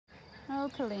Oh,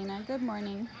 Kalina, good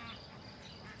morning.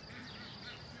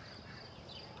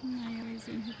 Riley's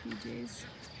in her PJs.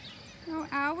 Oh,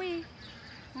 Owie.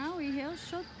 Owie,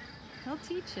 he'll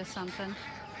teach you something.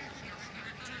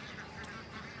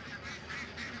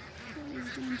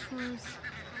 He's doing chores.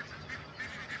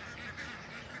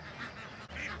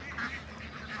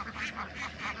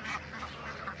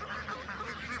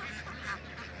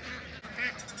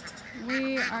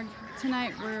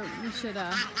 Tonight we should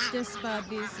disbud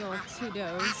these little two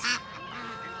does.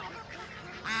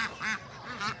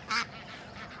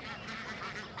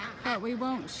 But we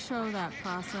won't show that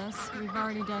process. We've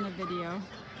already done a video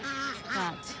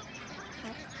that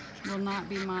will not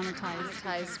be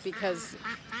monetized because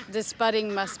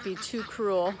disbudding must be too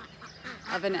cruel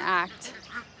of an act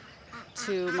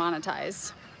to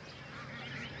monetize.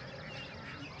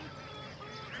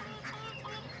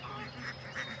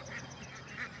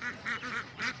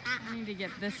 I need to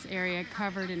get this area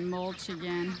covered in mulch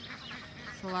again.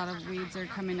 So a lot of weeds are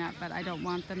coming up, but I don't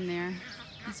want them there.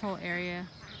 This whole area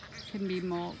can be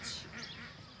mulch.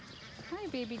 Hi,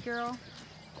 baby girl.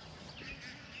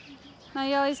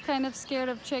 Nayeli's kind of scared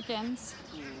of chickens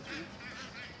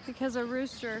because a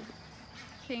rooster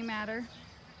came at her.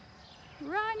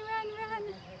 Run, run,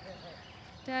 run.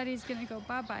 Daddy's gonna go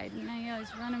bye-bye.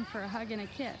 Nayeli's running for a hug and a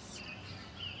kiss.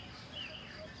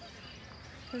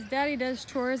 Because Daddy does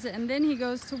chores and then he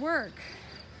goes to work.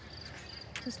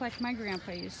 Just like my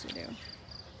grandpa used to do.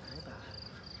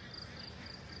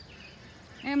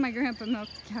 And my grandpa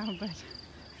milked a cow, but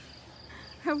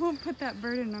I won't put that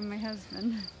burden on my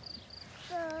husband.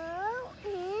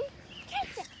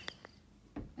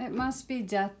 It must be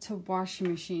death to washing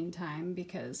machine time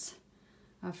because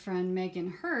a friend,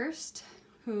 Megan Hurst,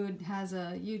 who has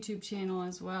a YouTube channel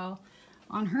as well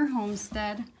on her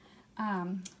homestead,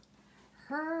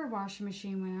 her washing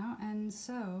machine went out and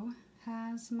so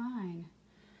has mine.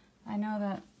 I know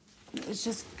that it's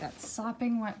just got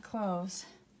sopping wet clothes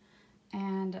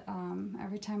and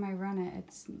every time I run it,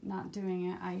 it's not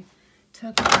doing it. I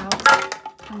took it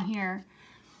out from here.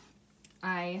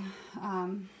 I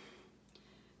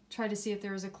tried to see if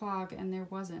there was a clog and there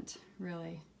wasn't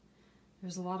really.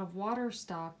 There's a lot of water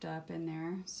stopped up in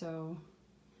there, so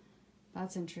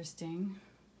that's interesting.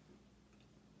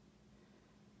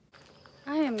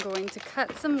 I am going to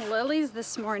cut some lilies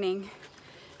this morning,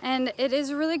 and it is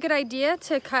a really good idea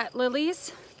to cut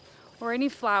lilies or any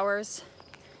flowers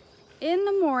in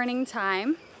the morning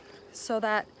time so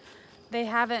that they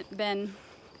haven't been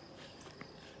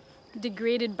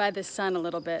degraded by the sun a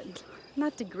little bit.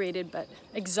 Not degraded, but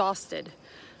exhausted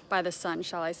by the sun,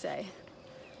 shall I say.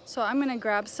 So I'm gonna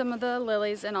grab some of the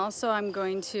lilies, and also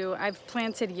I've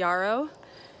planted yarrow,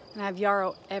 and I have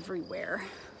yarrow everywhere.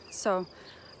 So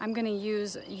I'm gonna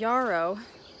use yarrow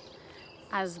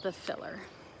as the filler.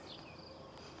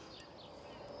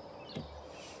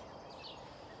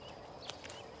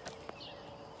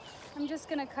 I'm just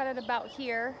gonna cut it about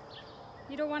here.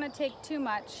 You don't wanna take too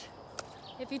much.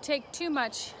 If you take too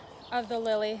much of the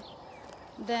lily,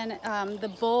 then the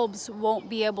bulbs won't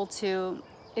be able to,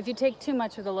 if you take too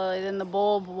much of the lily, then the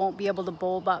bulb won't be able to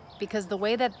bulb up, because the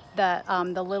way that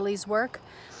the lilies work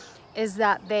is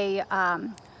that they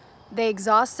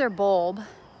exhaust their bulb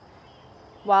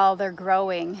while they're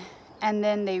growing, and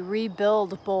then they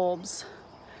rebuild bulbs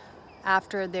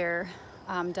after they're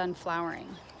done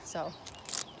flowering. So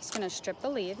I'm just gonna strip the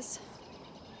leaves,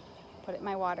 put it in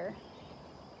my water.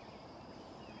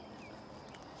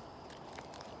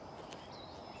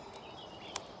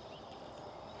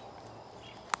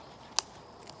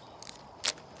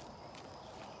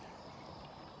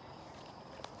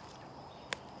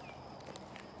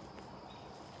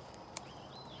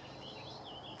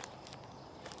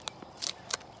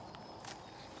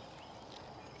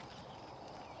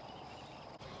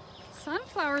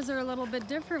 Sunflowers are a little bit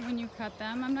different when you cut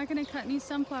them. I'm not going to cut any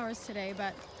sunflowers today,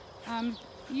 but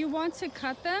you want to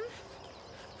cut them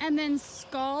and then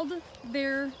scald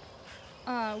their,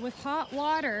 with hot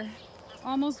water,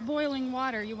 almost boiling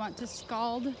water, you want to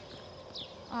scald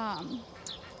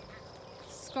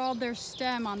their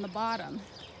stem on the bottom.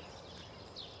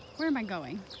 Where am I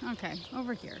going? Okay,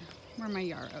 over here, where my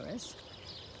yarrow is.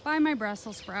 By my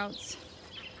Brussels sprouts.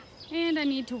 And I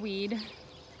need to weed.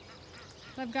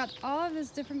 I've got all of these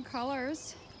different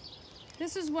colors.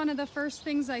 This is one of the first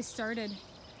things I started,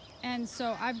 and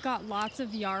so I've got lots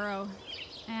of yarrow,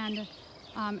 and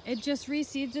it just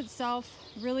reseeds itself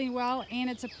really well, and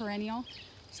it's a perennial,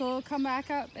 so it'll come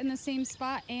back up in the same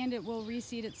spot and it will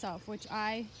reseed itself, which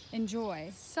I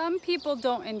enjoy. Some people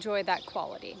don't enjoy that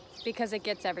quality because it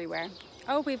gets everywhere.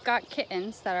 Oh, we've got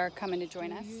kittens that are coming to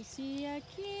join us. You see a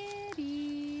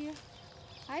kitty?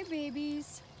 Hi,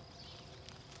 babies.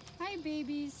 Hi,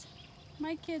 babies.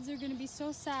 My kids are gonna be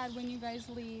so sad when you guys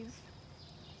leave.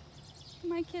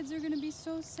 My kids are gonna be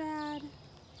so sad.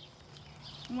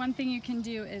 One thing you can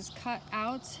do is cut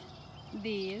out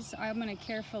these. I'm gonna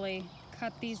carefully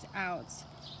cut these out.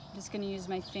 I'm just gonna use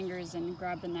my fingers and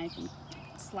grab the knife and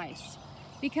slice.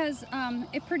 Because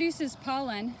it produces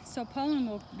pollen, so pollen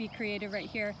will be created right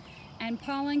here. And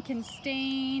pollen can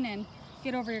stain and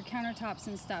get over your countertops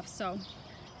and stuff, so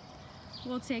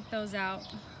we'll take those out.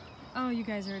 Oh, you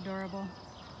guys are adorable.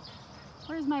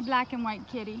 Where's my black and white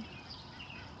kitty?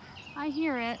 I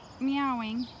hear it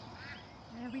meowing.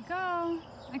 There we go.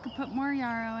 I could put more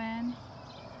yarrow in.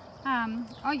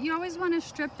 You always want to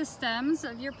strip the stems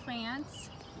of your plants,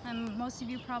 and most of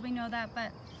you probably know that,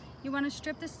 but you want to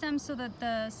strip the stems so that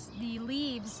the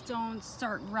leaves don't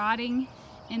start rotting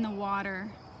in the water.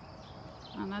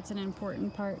 That's an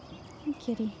important part. Hey,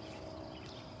 kitty.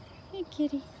 Hey,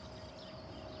 kitty.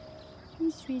 Hey,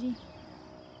 sweetie.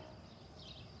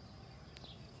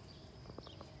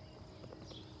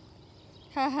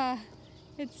 Haha,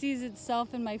 it sees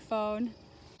itself in my phone.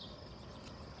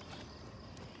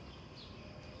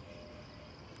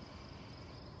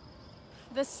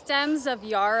 The stems of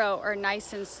yarrow are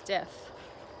nice and stiff,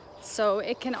 so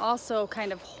it can also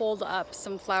kind of hold up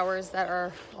some flowers that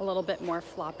are a little bit more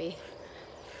floppy.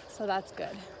 So that's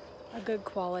good, a good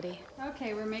quality.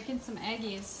 Okay, we're making some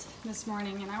eggies this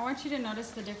morning, and I want you to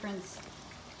notice the difference.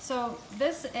 So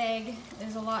this egg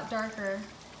is a lot darker.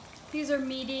 These are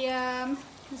medium.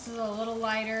 This is a little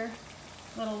lighter,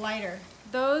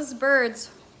 Those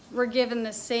birds were given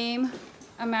the same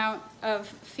amount of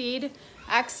feed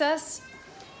access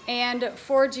and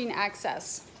foraging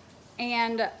access.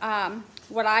 And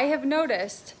what I have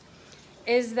noticed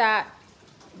is that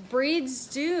breeds,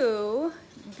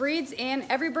 and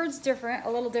every bird's different, a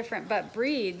little different, but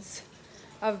breeds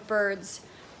of birds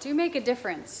do make a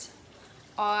difference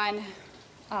on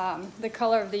the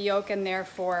color of the yolk and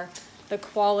therefore the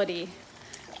quality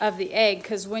of the egg.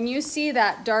 Because when you see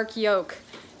that dark yolk,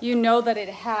 you know that it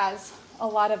has a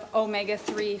lot of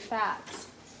omega-3 fats.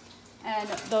 And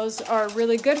those are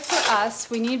really good for us.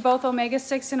 We need both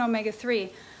omega-6 and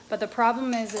omega-3. But the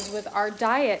problem is with our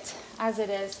diet as it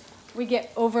is, we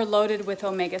get overloaded with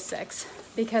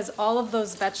omega-6 because all of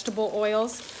those vegetable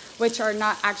oils, which are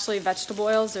not actually vegetable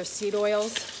oils, they're seed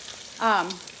oils,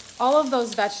 all of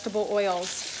those vegetable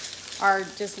oils are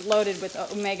just loaded with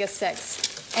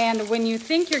omega-6. And when you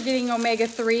think you're getting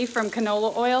omega-3 from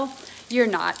canola oil, you're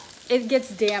not. It gets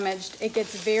damaged. It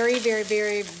gets very, very,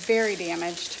 very, very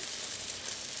damaged.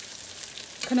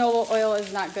 Canola oil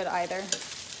is not good either.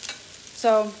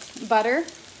 So butter,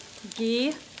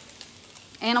 ghee,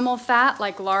 animal fat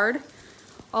like lard,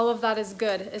 all of that is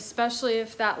good, especially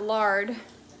if that lard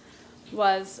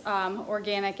was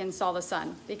organic and saw the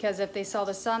sun. Because if they saw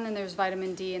the sun, then there's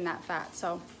vitamin D in that fat.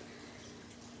 So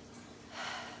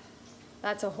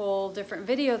that's a whole different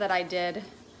video that I did,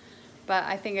 but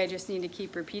I think I just need to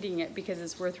keep repeating it because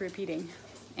it's worth repeating.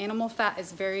 Animal fat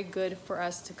is very good for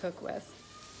us to cook with.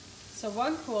 So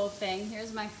one cool thing,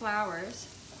 here's my flowers.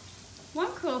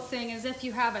 One cool thing is if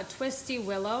you have a twisty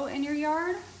willow in your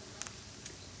yard,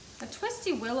 a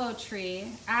twisty willow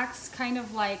tree acts kind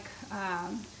of like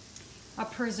a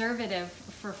preservative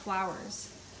for flowers.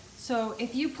 So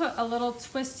if you put a little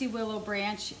twisty willow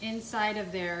branch inside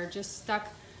of there, just stuck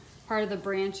part of the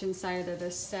branch inside of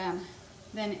the stem,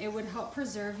 then it would help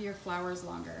preserve your flowers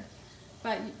longer.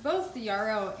 But both the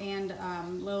yarrow and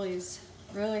lilies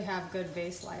really have good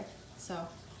vase life, so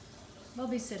they'll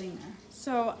be sitting there.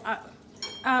 So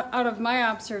out of my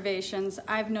observations,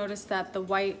 I've noticed that a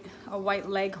white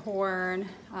leghorn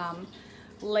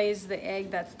lays the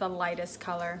egg that's the lightest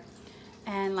color,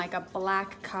 and like a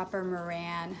black copper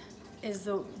moran is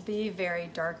the very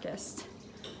darkest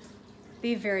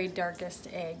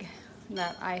egg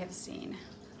that I have seen,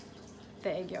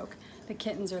 the egg yolk. The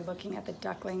kittens are looking at the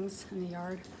ducklings in the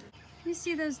yard. You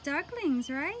see those ducklings,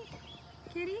 right,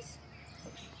 kitties?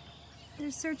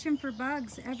 They're searching for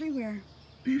bugs everywhere.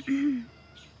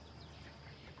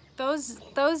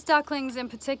 Those ducklings in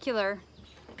particular,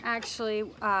 actually,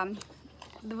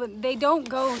 they don't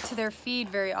go to their feed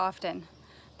very often.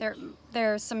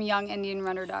 They're some young Indian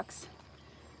runner ducks.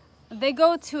 They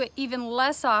go to it even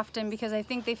less often because I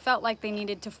think they felt like they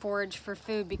needed to forage for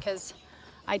food, because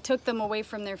I took them away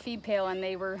from their feed pail and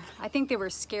I think they were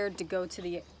scared to go to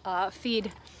the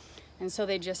feed, and so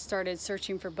they just started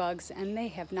searching for bugs, and they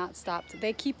have not stopped.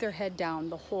 They keep their head down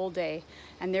the whole day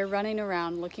and they're running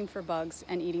around looking for bugs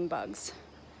and eating bugs.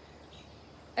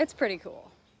 It's pretty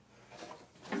cool.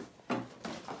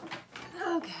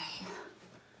 Okay.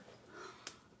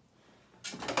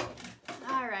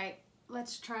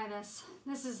 let's try this.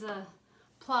 This is the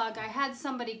plug. I had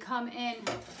somebody come in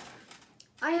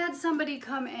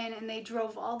and they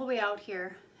drove all the way out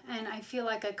here, and I feel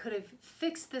like I could have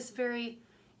fixed this very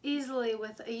easily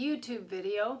with a YouTube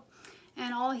video,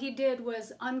 and all he did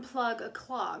was unplug a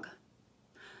clog.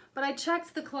 But I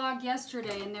checked the clog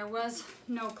yesterday and there was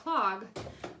no clog,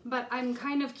 but I'm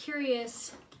kind of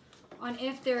curious on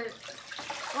if there,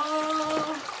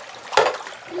 oh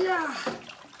yeah,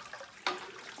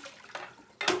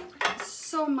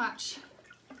 so much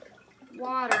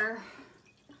water.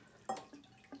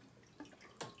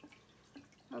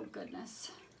 Oh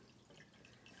goodness.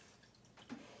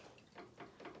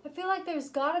 I feel like there's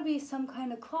gotta be some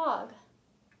kind of clog.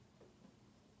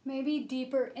 Maybe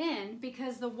deeper in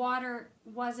because the water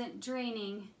wasn't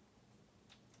draining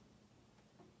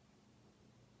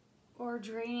or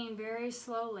draining very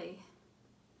slowly.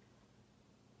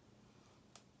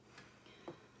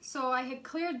 So I had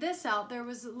cleared this out. There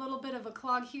was a little bit of a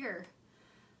clog here,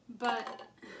 but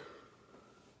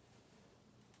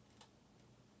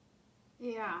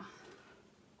yeah.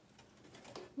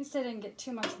 At least I didn't get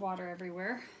too much water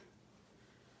everywhere.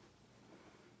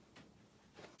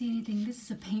 See anything? This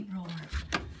is a paint roller.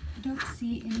 I don't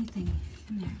see anything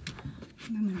in there.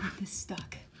 I'm gonna get this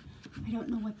stuck. I don't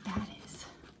know what that is.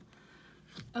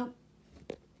 Oh,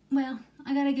 well,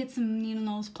 I gotta get some needle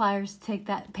nose pliers to take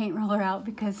that paint roller out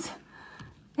because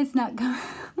it's not going.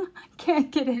 I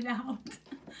can't get it out.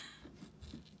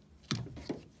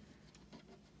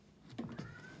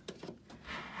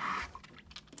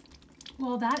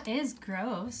 Well, that is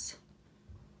gross.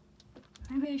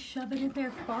 Maybe I shove it in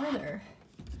there farther.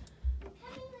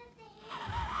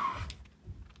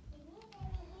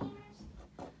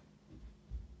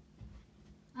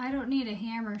 I don't need a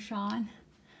hammer, Sean,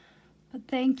 but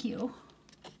thank you.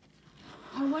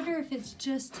 I wonder if it's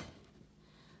just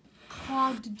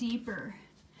clogged deeper.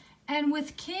 And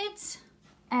with kids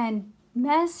and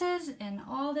messes and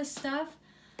all this stuff,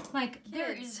 like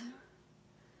there is...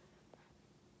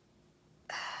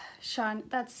 Sean,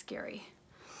 that's scary.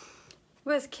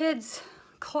 With kids,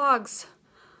 clogs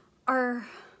are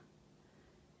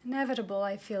inevitable,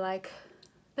 I feel like.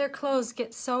 Their clothes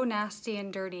get so nasty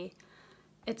and dirty.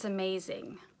 It's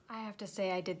amazing. I have to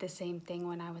say I did the same thing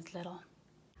when I was little.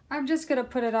 I'm just gonna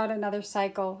put it on another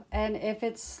cycle, and if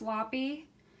it's sloppy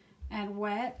and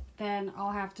wet, then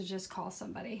I'll have to just call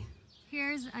somebody.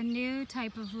 Here's a new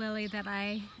type of lily that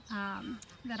I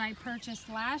purchased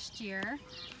last year.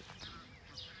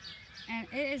 And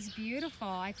it is beautiful.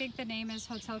 I think the name is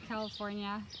Hotel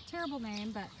California. Terrible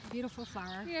name, but beautiful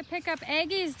flower. We gotta pick up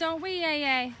eggies, don't we,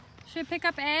 Yay? Should we pick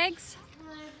up eggs?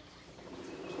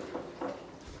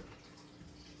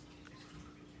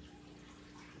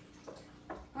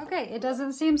 Okay, it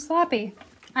doesn't seem sloppy.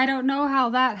 I don't know how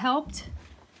that helped.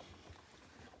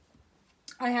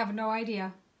 I have no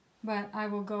idea, but I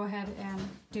will go ahead and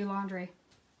do laundry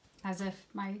as if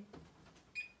my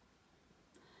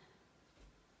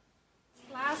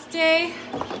last day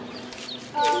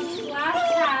of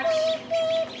last hatch.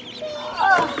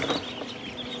 Oh,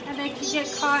 and they can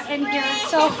get caught in here.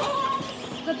 So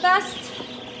the best,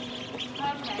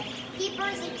 okay.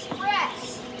 Keepers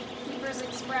Express. Keepers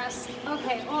Express.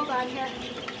 Okay, hold on here.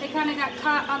 They kind of got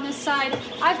caught on this side.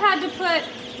 I've had to put,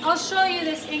 I'll show you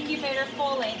this incubator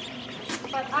fully,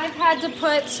 but I've had to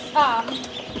put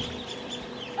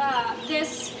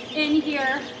this in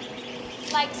here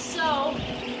like so,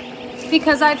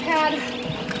 because I've had,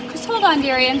 just hold on,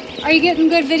 Darian. Are you getting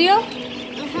good video?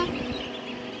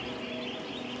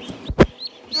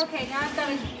 Okay, now I've got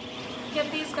to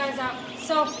get these guys out.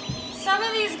 So some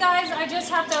of these guys I just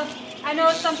have to, I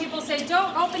know some people say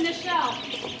don't open the shell,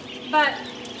 but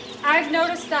I've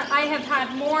noticed that I've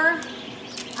had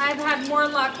more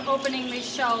luck opening these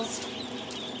shells,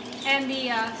 and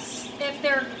the if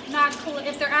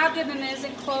their abdomen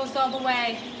isn't closed all the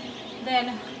way,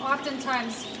 then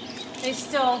oftentimes they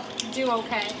still do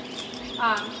okay.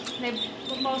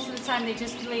 Most of the time they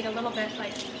just bleed a little bit.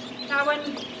 Like that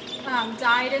one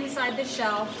died inside the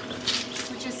shell,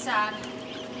 which is sad.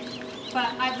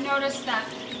 But I've noticed that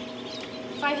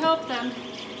if I help them,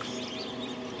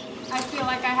 I feel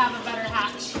like I have a better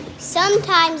hatch.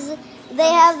 Sometimes they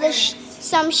have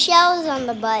some shells on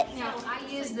the butt. Yeah, I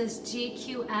use this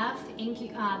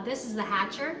GQF, this is the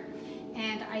hatcher,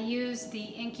 and I use the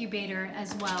incubator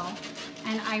as well.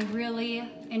 And I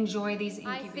really enjoy these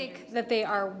incubators. I think that they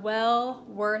are well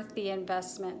worth the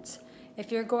investment.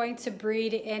 If you're going to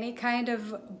breed any kind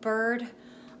of bird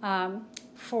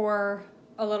for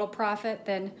a little profit,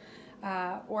 then,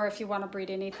 or if you want to breed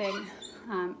anything,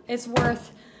 it's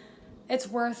worth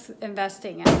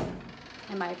investing in.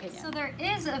 in my opinion. So there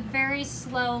is a very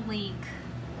slow leak.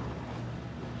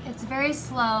 It's very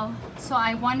slow, so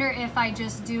I wonder if I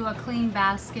just do a clean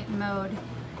basket mode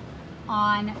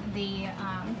on the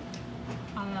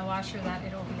washer, that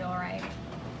it'll be all right.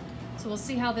 So we'll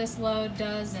see how this load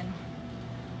does, and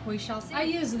we shall see. I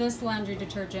use this laundry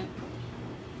detergent.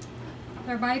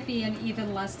 There might be an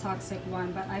even less toxic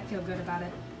one, but I feel good about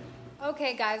it.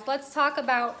 Okay guys, let's talk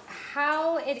about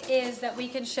how it is that we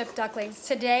can ship ducklings.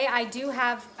 Today I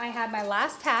had my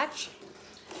last hatch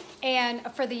and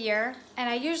for the year, and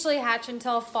I usually hatch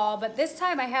until fall, but this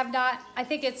time I have not. I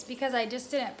think it's because I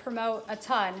just didn't promote a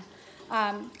ton.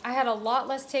 I had a lot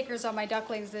less takers on my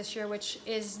ducklings this year, which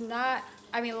is not,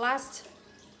 I mean,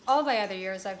 all my other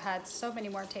years I've had so many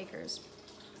more takers.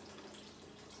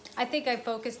 I think I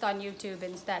focused on YouTube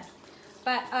instead.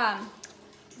 But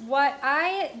what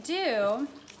I do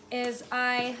is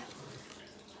right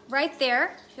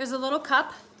there's a little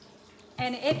cup,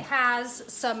 and it has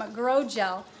some grow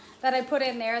gel that I put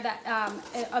in there that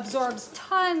it absorbs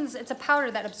tons. It's a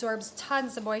powder that absorbs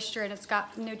tons of moisture, and it's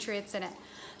got nutrients in it.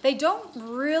 They don't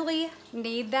really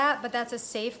need that, but that's a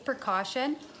safe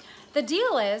precaution. The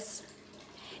deal is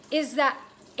that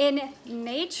in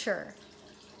nature,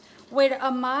 when a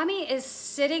mommy is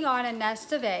sitting on a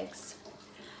nest of eggs,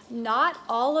 not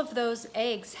all of those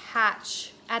eggs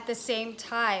hatch at the same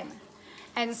time.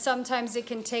 And sometimes it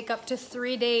can take up to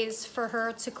 3 days for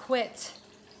her to quit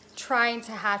trying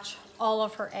to hatch all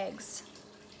of her eggs.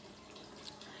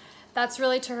 That's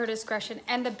really to her discretion.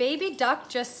 And the baby duck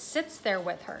just sits there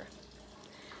with her.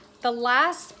 The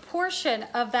last portion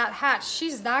of that hatch,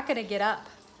 she's not gonna get up.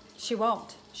 She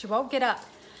won't get up.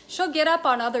 She'll get up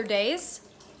on other days,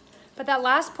 but that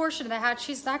last portion of the hatch,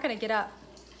 she's not gonna get up.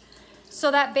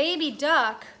 So that baby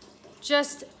duck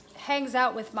just hangs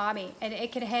out with mommy, and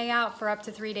it can hang out for up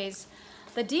to 3 days.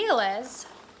 The deal is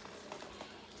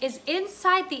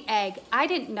inside the egg, I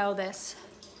didn't know this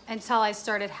until I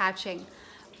started hatching,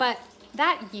 but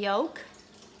that yolk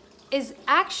is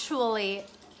actually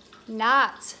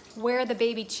not where the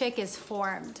baby chick is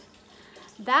formed.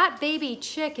 That baby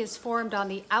chick is formed on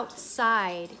the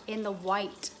outside in the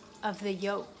white of the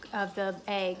yolk of the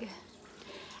egg.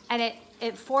 And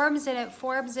it forms and it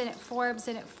forms and it forms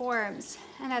and it forms.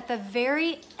 And at the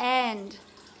very end,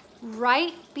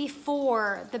 right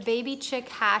before the baby chick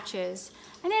hatches,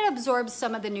 and it absorbs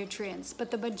some of the nutrients,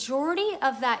 but the majority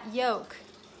of that yolk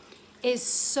is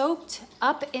soaked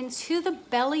up into the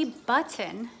belly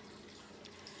button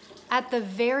at the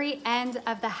very end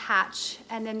of the hatch,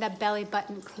 and then the belly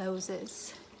button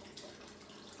closes.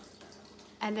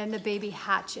 And then the baby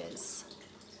hatches.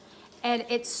 And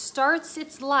it starts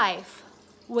its life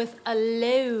with a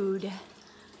load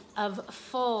of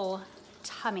full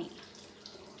tummy.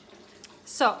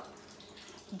 So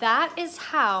that is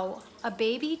how a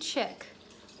baby chick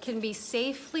can be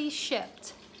safely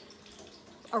shipped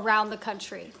around the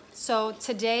country. So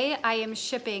today I am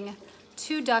shipping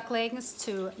 2 ducklings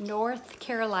to North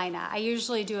Carolina. I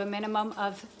usually do a minimum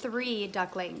of 3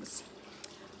 ducklings,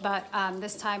 but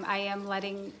this time I am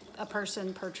letting a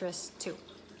person purchase 2.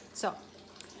 So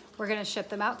we're gonna ship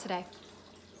them out today.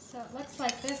 So it looks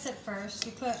like this at first.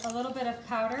 You put a little bit of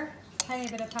powder, tiny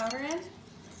bit of powder in,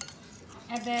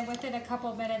 and then within a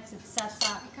couple minutes it sets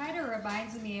up. It kind of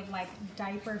reminds me of like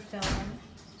diaper filling,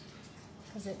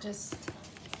 because it just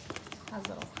has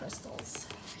little crystals.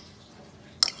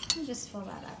 You just fill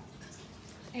that up.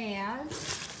 And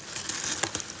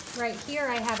right here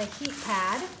I have a heat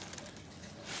pad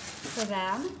for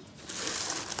them.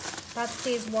 That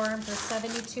stays warm for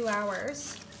 72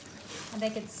 hours. And they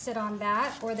can sit on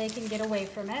that, or they can get away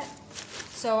from it.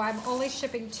 So I'm only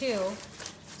shipping 2.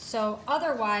 So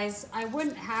otherwise, I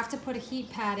wouldn't have to put a heat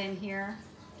pad in here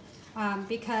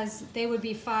because they would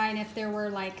be fine if there were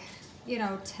like,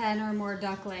 10 or more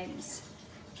ducklings.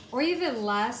 Or even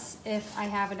less if I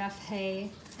have enough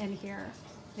hay in here.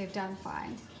 They've done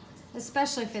fine.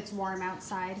 Especially if it's warm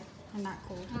outside and not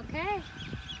cold. Okay,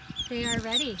 they are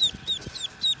ready.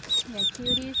 Yeah,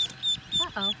 cuties.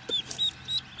 Uh-oh.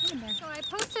 So I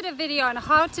posted a video on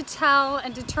how to tell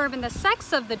and determine the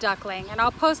sex of the duckling, and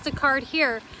I'll post a card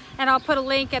here, and I'll put a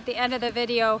link at the end of the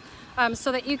video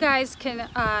so that you guys can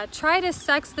try to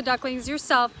sex the ducklings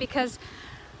yourself, because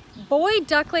boy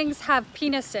ducklings have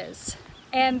penises,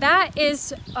 and that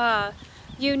is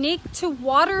unique to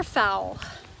waterfowl.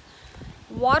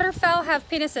 Waterfowl have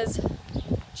penises.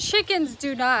 Chickens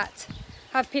do not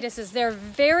have penises. They're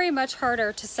very much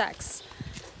harder to sex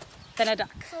than a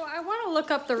duck. So I want to look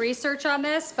up the research on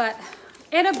this, but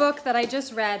in a book that I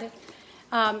just read,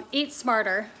 Eat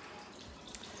Smarter,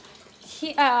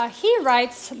 he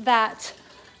writes that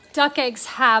duck eggs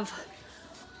have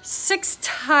 6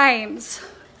 times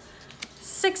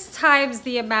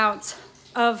the amount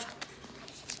of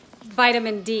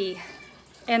vitamin D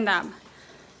in them.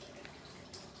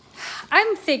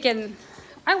 I'm thinking,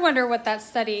 I wonder what that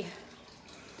study,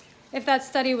 if that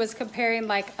study was comparing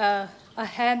like a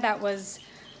hen that was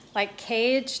like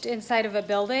caged inside of a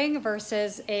building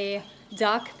versus a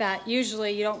duck that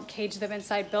usually you don't cage them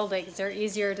inside buildings. They're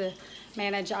easier to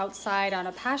manage outside on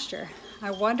a pasture.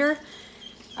 I wonder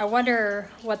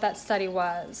what that study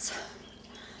was.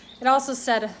 It also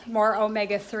said more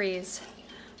omega-3s,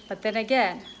 but then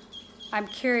again, I'm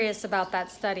curious about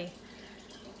that study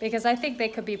because I think they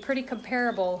could be pretty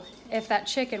comparable if that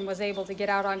chicken was able to get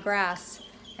out on grass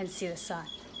and see the sun.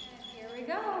 Here we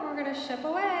go, we're gonna ship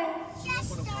away.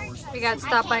 We got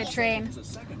stopped by a train.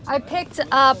 I picked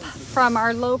up from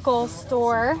our local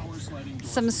store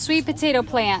some sweet potato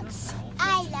plants.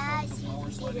 I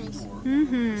love sweet potatoes.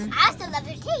 I also love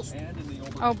their taste.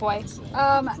 Oh boy.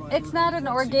 It's not an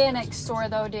organic store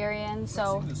though, Darian,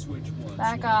 so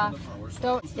back off.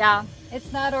 Don't, yeah,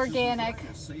 it's not organic,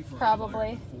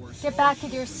 probably. Get back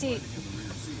in your seat.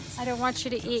 I don't want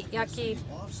you to eat yucky,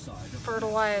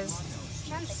 fertilized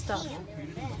stuff.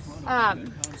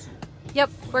 Yep,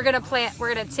 we're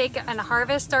gonna take and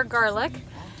harvest our garlic,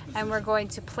 and we're going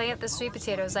to plant the sweet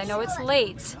potatoes. I know it's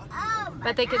late,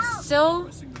 but they could still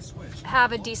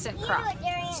have a decent crop.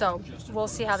 So we'll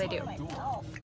see how they do.